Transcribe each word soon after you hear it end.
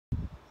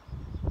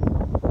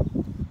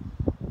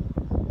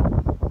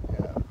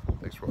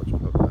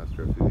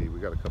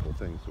we got a couple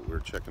things that we're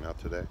checking out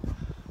today.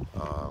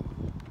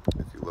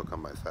 If you look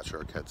on my Fat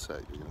Shark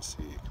headset, you're going to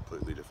see a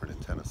completely different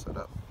antenna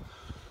setup.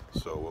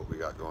 So what we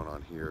got going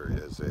on here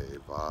is a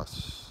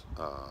VAS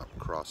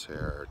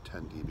CrossHair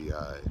 10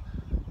 dBi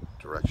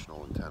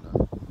directional antenna.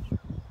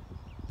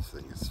 This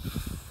thing is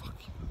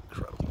fucking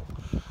incredible.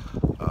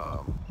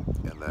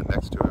 And then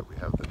next to it we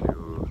have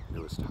the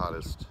newest,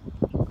 hottest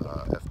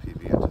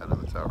FPV antenna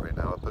that's out right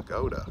now, a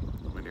Pagoda,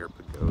 Lumenier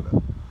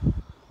Pagoda.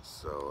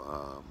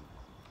 So,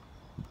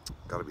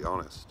 gotta be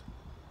honest,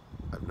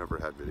 I've never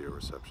had video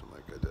reception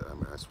like I did. I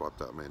mean, I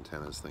swapped out my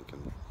antennas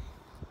thinking,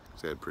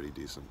 they had pretty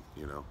decent,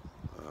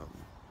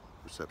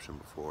 reception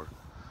before.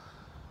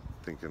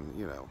 Thinking,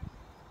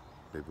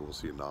 maybe we'll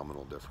see a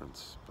nominal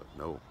difference, but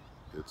no,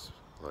 it's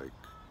like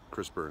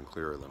crisper and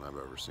clearer than I've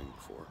ever seen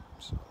before,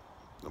 so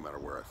no matter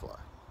where I fly.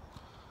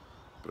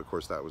 But of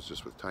course that was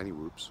just with tiny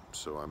whoops,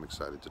 so I'm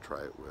excited to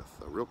try it with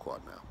a real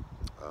quad now.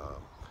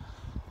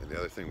 And the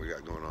other thing we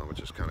got going on, which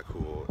is kind of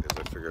cool, is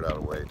I figured out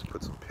a way to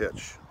put some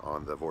pitch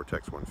on the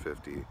Vortex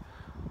 150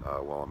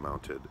 while I'm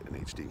mounted an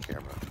HD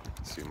camera.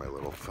 See my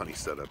little funny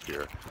setup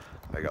here.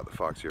 I got the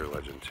Foxeer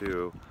Legend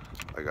 2.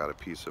 I got a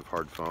piece of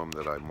hard foam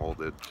that I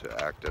molded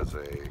to act as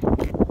a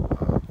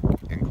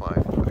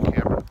incline for the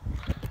camera.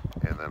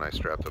 And then I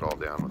strapped it all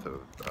down with a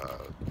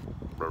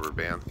rubber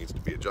band that needs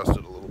to be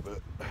adjusted a little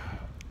bit.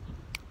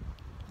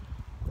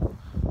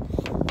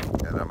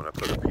 And I'm going to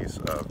put a piece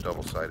of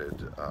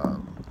double-sided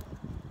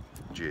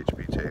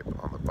GHB tape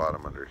on the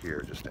bottom under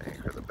here just to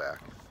anchor the back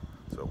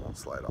so it won't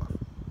slide off.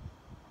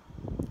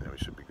 And we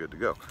should be good to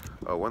go.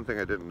 One thing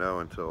I didn't know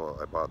until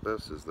I bought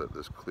this is that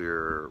this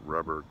clear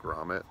rubber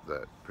grommet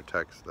that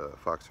protects the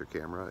Foxeer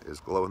camera is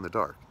glow in the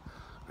dark,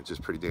 which is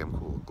pretty damn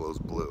cool. It glows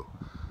blue.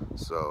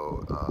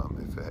 So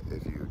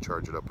if you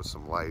charge it up with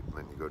some light and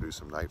then you go do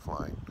some night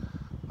flying,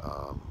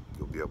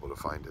 you'll be able to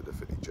find it if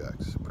it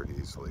ejects pretty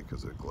easily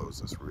because it glows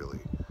this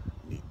really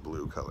neat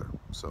blue color.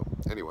 So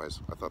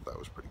anyways, I thought that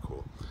was pretty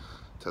cool.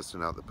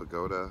 Testing out the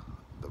Pagoda,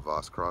 the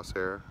VAS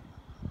CrossHair,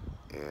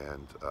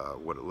 and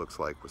what it looks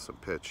like with some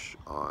pitch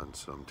on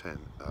some 10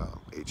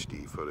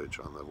 HD footage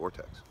on the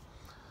Vortex.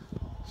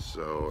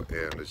 So,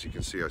 and as you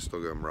can see, I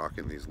still am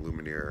rocking these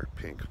Lumenier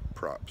pink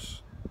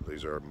props.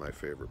 These are my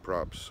favorite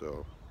props,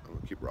 so I'm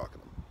gonna keep rocking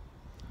them.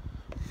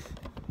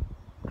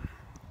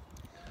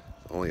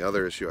 The only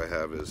other issue I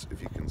have is,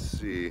 if you can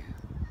see,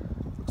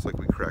 looks like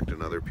we cracked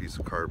another piece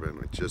of carbon.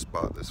 We just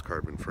bought this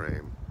carbon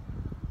frame,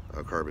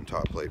 a carbon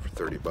top plate for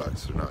 30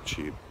 bucks. They're not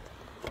cheap.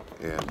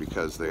 And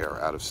because they are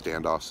out of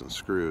standoffs and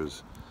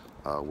screws,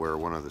 where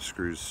one of the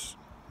screws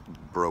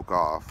broke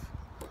off,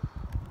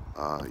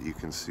 you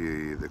can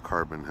see the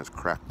carbon has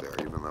cracked there,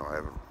 even though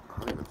I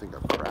don't even think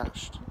I've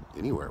crashed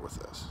anywhere with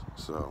this.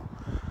 So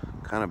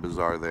kind of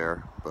bizarre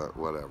there, but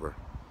whatever.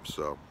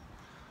 So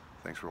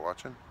thanks for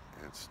watching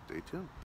and stay tuned.